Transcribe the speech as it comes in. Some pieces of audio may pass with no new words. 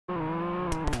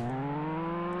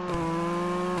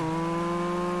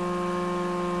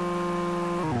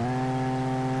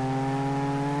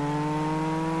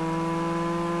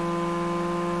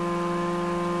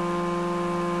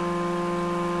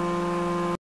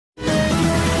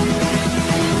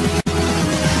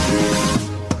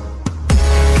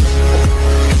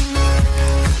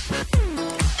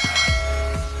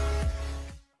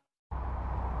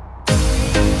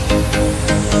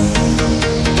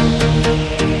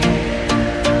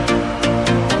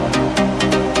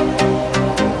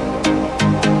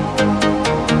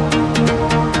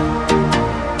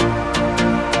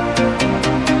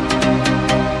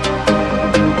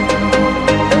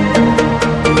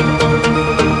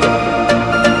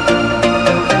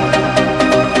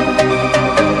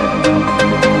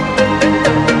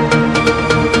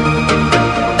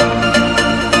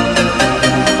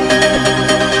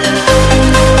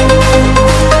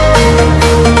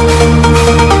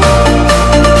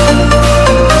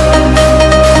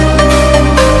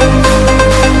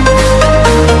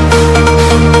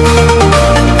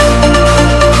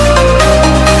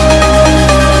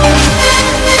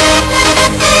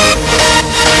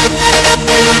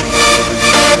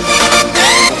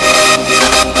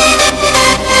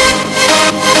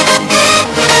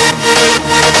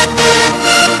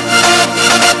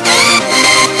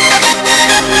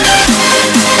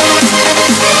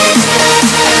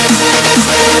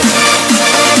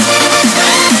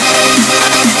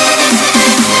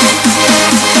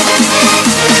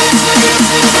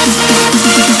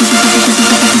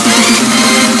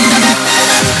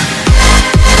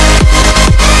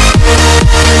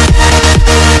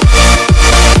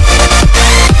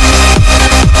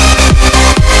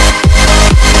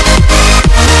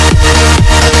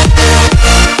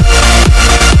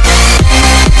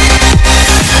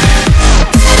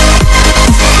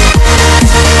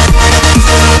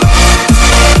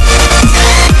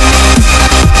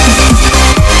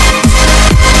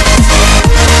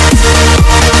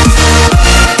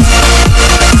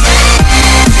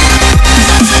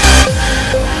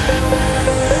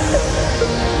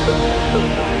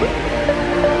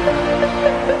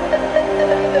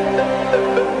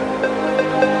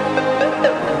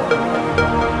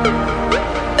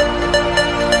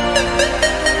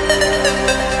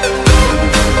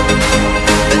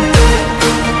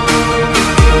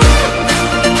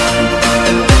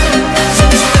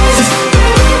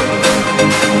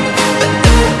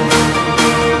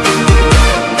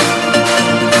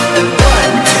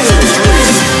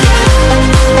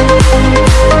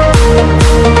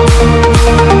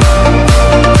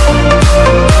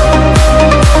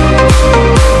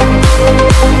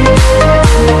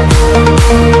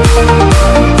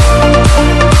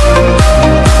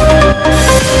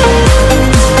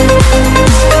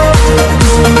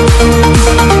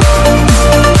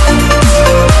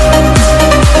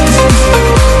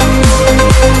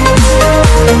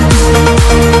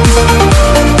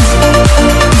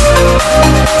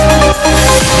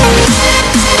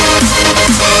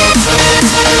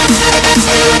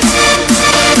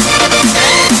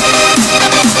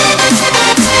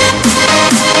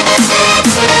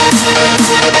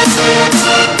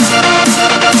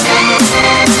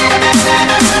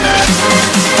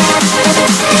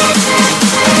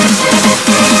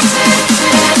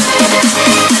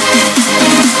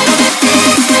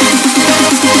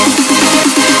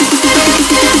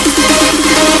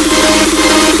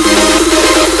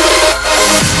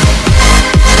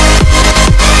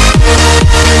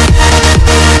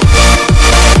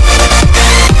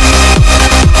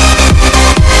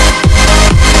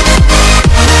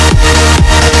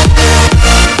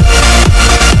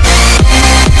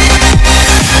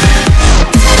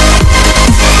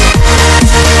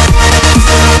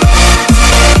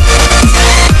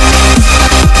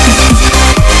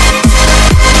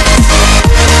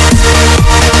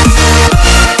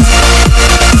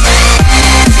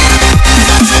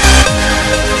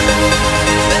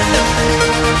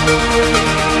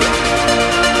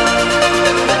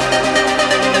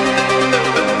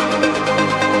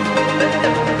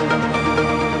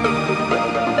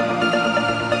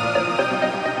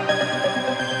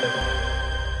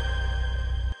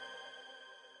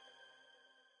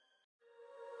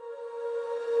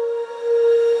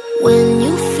When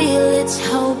you feel it's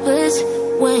hopeless,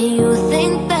 when you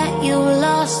think that you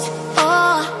lost,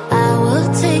 oh, I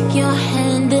will take your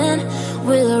hand and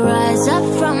we'll rise up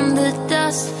from the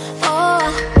dust. Oh,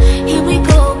 here we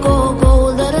go, go, go,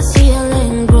 let us heal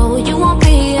and grow. You won't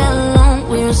be alone,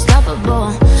 we're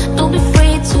unstoppable. Don't be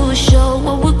afraid to show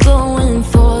what we're going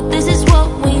for. This is what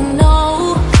we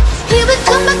know. Here we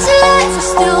come back to life, we're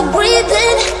still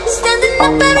breathing. Standing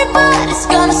up, everybody's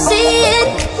gonna see it.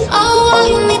 Oh, all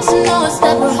you need to know is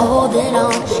that we're holding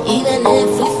on. Even if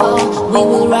we fall, we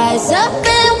will rise up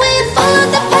and we follow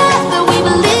the path that we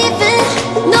believe in.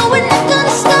 No, we're not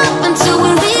gonna stop until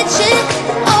we reach it.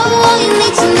 Oh, all you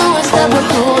need to know is that we're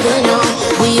holding on.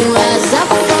 We rise up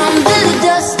from the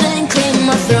dust and clean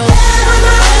my throat.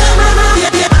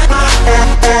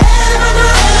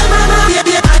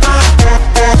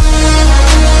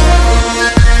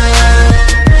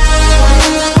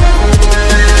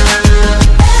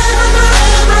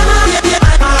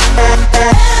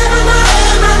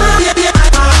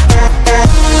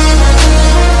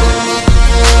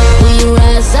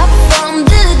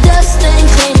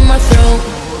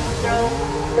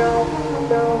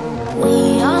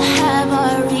 We all have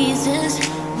our reasons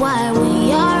why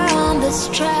we are on this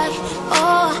track.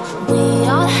 Oh, we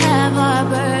all have our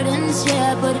burdens,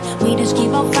 yeah, but we just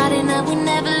keep on fighting and we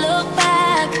never look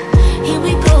back. Here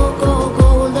we go, go,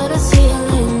 go, let us heal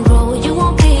and grow. You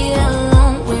won't be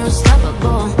alone, we're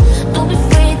unstoppable. Don't be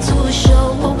afraid to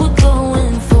show what we're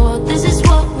going for. This is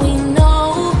what we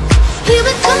know. Here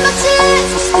we come back to life,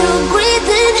 we're still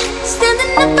breathing.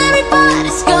 Standing up,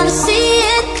 everybody's gonna see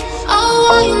it. Oh,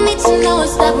 all you need to know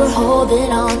is that we're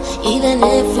holding on. Even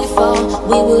if we fall,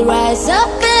 we will rise up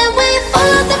and we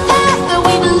follow the path that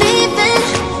we believe in.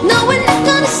 No, we're not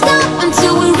gonna stop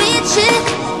until we reach it.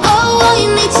 Oh, all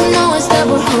you need to know is that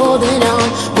we're holding on.